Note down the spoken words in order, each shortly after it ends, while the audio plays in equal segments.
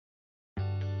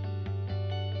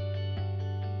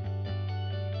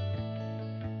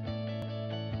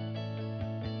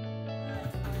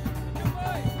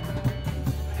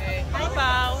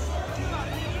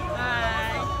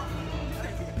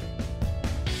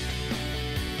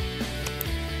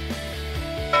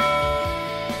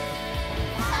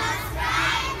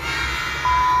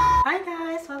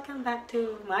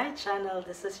to my channel.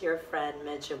 This is your friend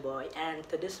Medyo Boi, and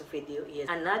today's video is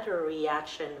another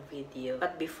reaction video.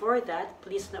 But before that,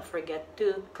 please not forget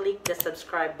to click the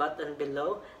subscribe button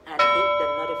below and hit the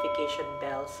notification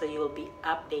bell so you'll be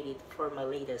updated for my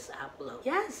latest upload.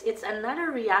 Yes, it's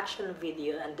another reaction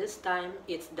video, and this time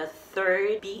it's the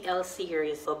third BL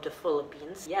series of the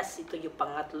Philippines. Yes, ito yung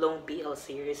pangatlong BL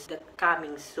series that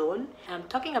coming soon. I'm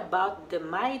talking about the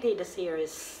Myday the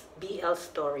series BL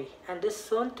story, and this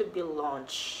soon to be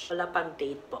launched. Wala pang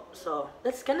date po. So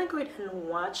let's gonna go ahead and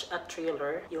watch a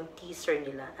trailer, yung teaser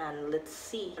nila, and let's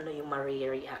see ano yung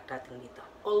ma-react natin dito.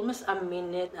 Almost a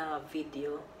minute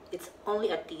video. It's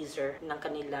only a teaser ng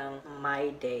kanilang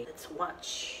Myday. Let's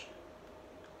watch.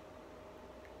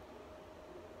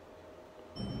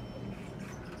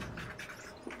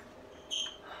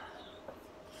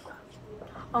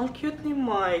 Ang cute ni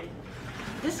Mike.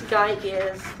 This guy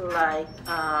is like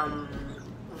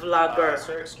vlogger.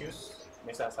 Sir, excuse.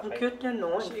 May sasakay. Ang cute niya,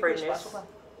 no? In fairness.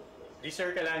 Di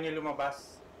sir, kailangan niyo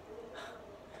lumabas.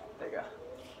 Teka.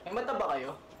 May mata ba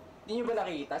kayo? Hindi niyo ba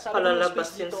nakikita? Sabi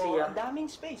Palalabas space din dito, siya. ang daming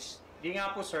space. Di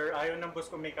nga po sir, ayaw ng boss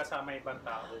ko may kasama ibang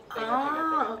tao.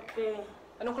 Ah, okay.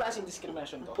 Anong klaseng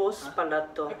discrimination to? Boss pala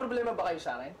to. May problema ba kayo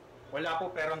sa akin? Wala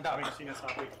po, pero ang dami yung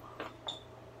sinasabi.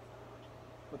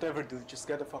 Whatever, dude. Just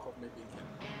get the fuck off my baby.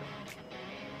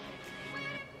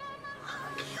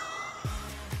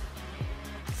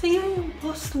 Siya yung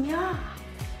boss niya.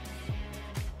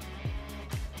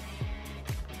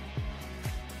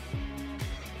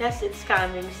 Yes, it's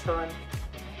coming soon.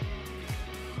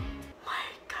 My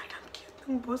God, ang cute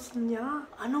ng boss niya.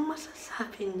 Anong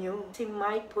masasabi niyo? Si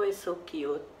Mike po is so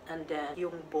cute. And then,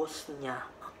 yung boss niya,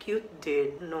 cute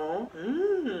din, no?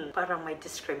 Parang may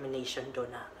discrimination doon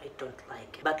na. I don't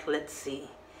like it. But let's see.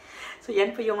 So,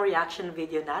 yan po yung reaction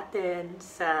video natin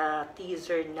sa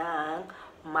teaser ng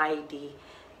Myday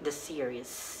the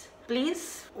series.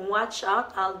 Please watch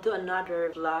out. I'll do another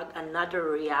vlog, another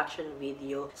reaction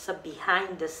video sa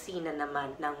behind the scene na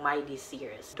naman ng Myday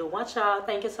series. So watch out.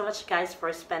 Thank you so much guys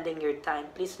for spending your time.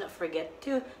 Please not forget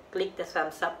to click the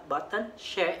thumbs up button,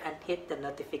 share, and hit the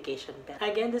notification bell.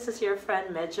 Again, this is your friend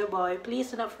Medyo Boi.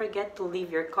 Please do not forget to leave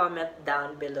your comment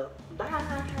down below.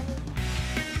 Bye!